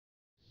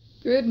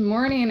Good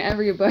morning,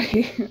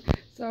 everybody.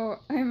 So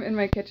I'm in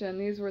my kitchen.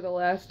 These were the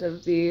last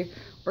of the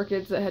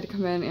orchids that had to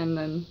come in, and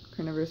then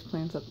carnivorous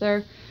plants up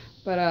there.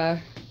 But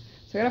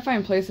so I gotta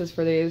find places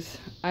for these.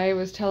 I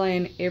was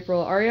telling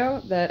April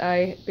Ario that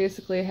I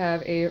basically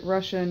have a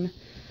Russian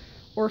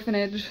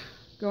orphanage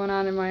going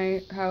on in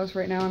my house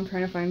right now. I'm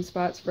trying to find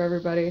spots for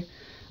everybody.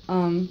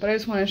 But I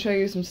just want to show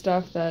you some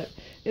stuff that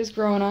is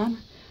growing on.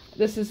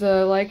 This is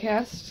a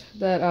lycast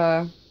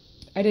that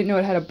I didn't know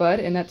it had a bud,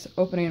 and that's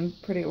opening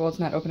pretty, well, it's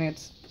not opening,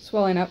 it's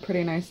swelling up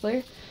pretty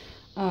nicely.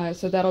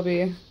 So that'll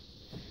be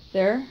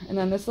there. And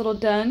then this little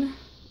den,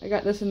 I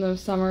got this in the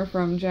summer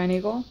from Giant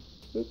Eagle.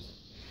 Oops,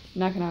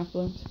 knocking off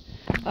blooms.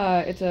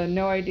 It's a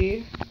no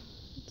ID.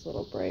 It's a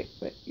little bright,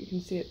 but you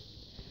can see it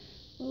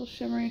a little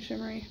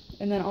shimmery.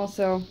 And then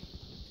also,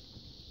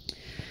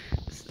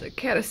 this is a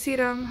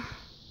catasetum.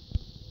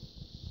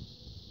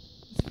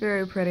 It's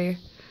very pretty.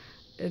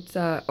 It's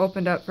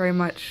opened up very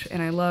much,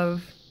 and I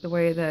love the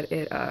way that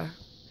it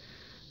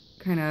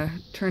kind of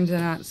turns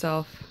in on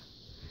itself.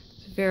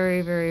 It's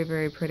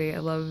very pretty. I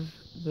love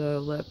the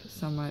lip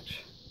so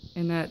much.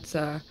 And that's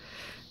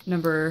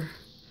number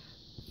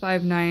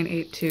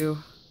 5982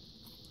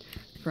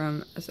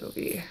 from SOV.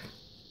 And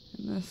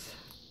this,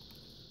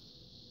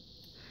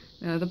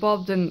 no, the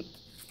bulb didn't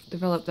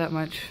develop that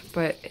much,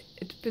 but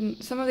it's been,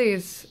 some of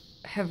these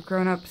have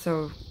grown up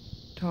so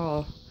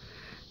tall.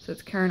 So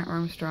it's Karen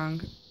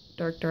Armstrong,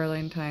 Dark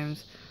Darling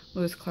times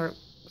Lewis Clark,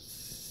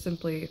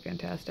 simply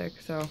fantastic.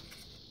 So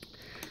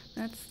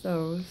that's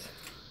those.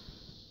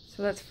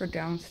 So that's for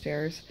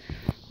downstairs.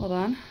 Hold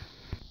on.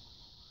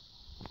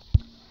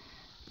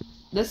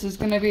 This is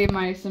gonna be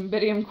my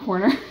Cymbidium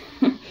corner.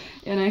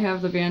 And I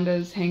have the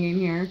Vandas hanging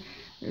here.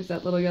 There's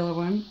that little yellow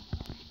one.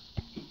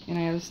 And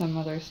I have some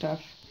other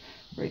stuff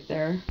right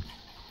there.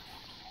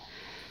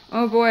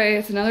 Oh boy,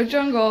 it's another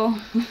jungle.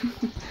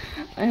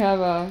 I have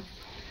a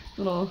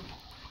little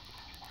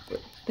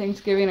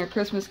Thanksgiving or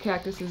Christmas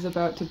cactus is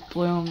about to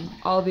bloom.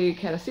 All the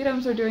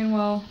catasetums are doing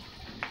well.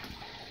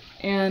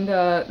 And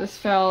this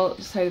phal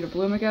decided to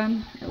bloom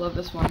again. I love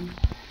this one.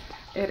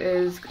 It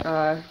is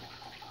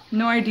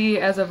no ID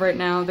as of right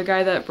now. The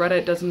guy that bred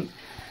it doesn't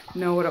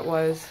know what it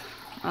was.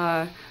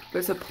 But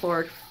it's a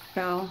ploric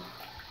phal.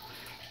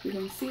 You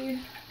can see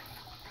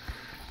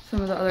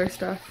some of the other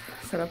stuff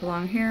set up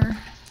along here.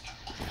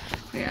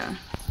 Yeah,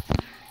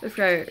 this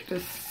guy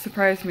just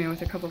surprised me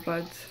with a couple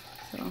buds.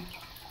 So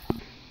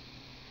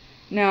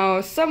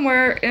now,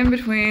 somewhere in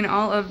between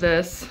all of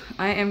this,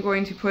 I am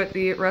going to put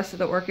the rest of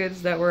the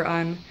orchids that were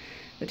on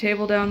the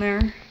table down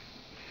there.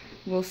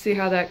 We'll see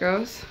how that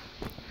goes.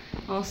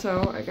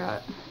 Also, I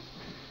got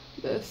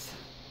this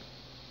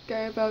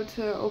guy about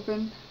to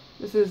open.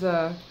 This is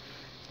a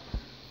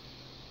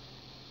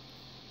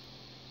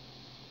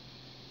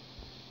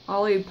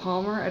Ollie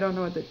Palmer. I don't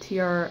know what the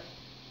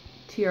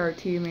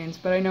TRT means,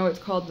 but I know it's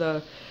called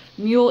the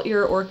mule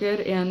ear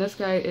orchid, and this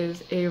guy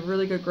is a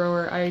really good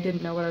grower. I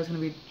didn't know what I was going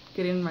to be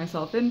getting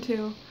myself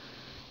into,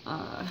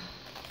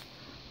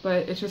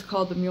 but it's just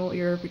called the mule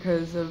ear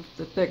because of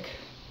the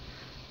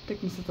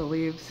thickness of the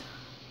leaves,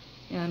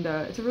 and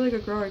it's a really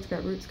good grower. It's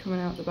got roots coming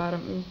out the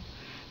bottom. Ooh,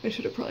 I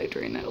should have probably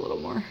drained that a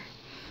little more,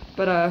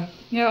 but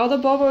yeah, all the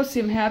bulbos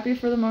seem happy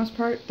for the most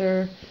part.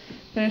 They're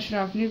finishing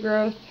off new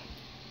growth.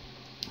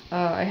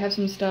 I have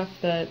some stuff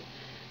that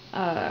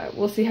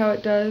we'll see how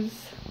it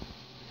does,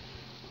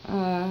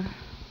 but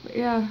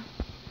yeah,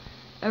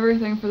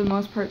 everything for the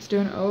most part's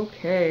doing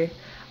okay.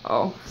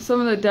 Oh,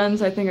 some of the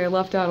dens I think I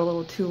left out a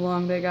little too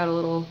long. They got a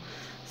little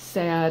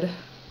sad.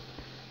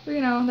 But you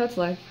know, that's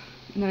life.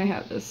 And then I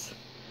have this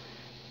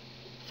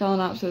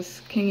Phalaenopsis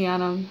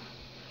kingianum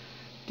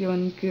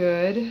doing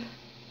good.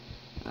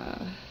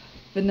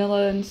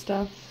 Vanilla and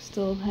stuff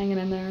still hanging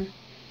in there.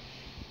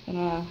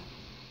 And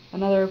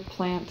another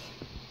plant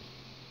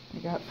I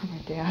got from my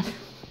dad.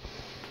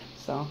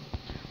 So,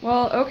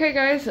 well, okay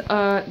guys,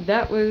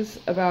 that was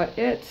about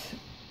it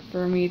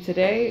for me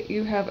today.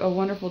 You have a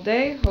wonderful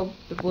day. Hope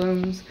the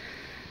blooms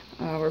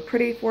were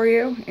pretty for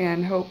you,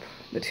 and hope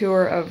the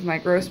tour of my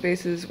grow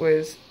spaces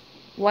was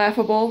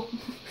laughable.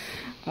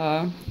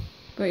 But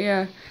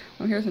yeah,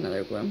 well, here's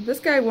another bloom.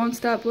 This guy won't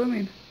stop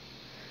blooming.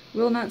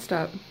 Will not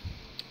stop.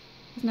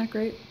 Isn't that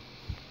great?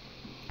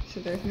 So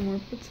there's no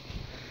more buds.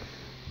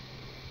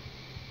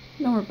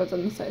 No more buds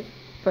on this side.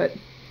 But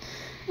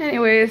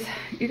anyways,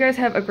 you guys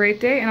have a great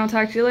day, and I'll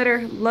talk to you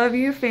later. Love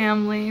you,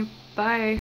 family. Bye.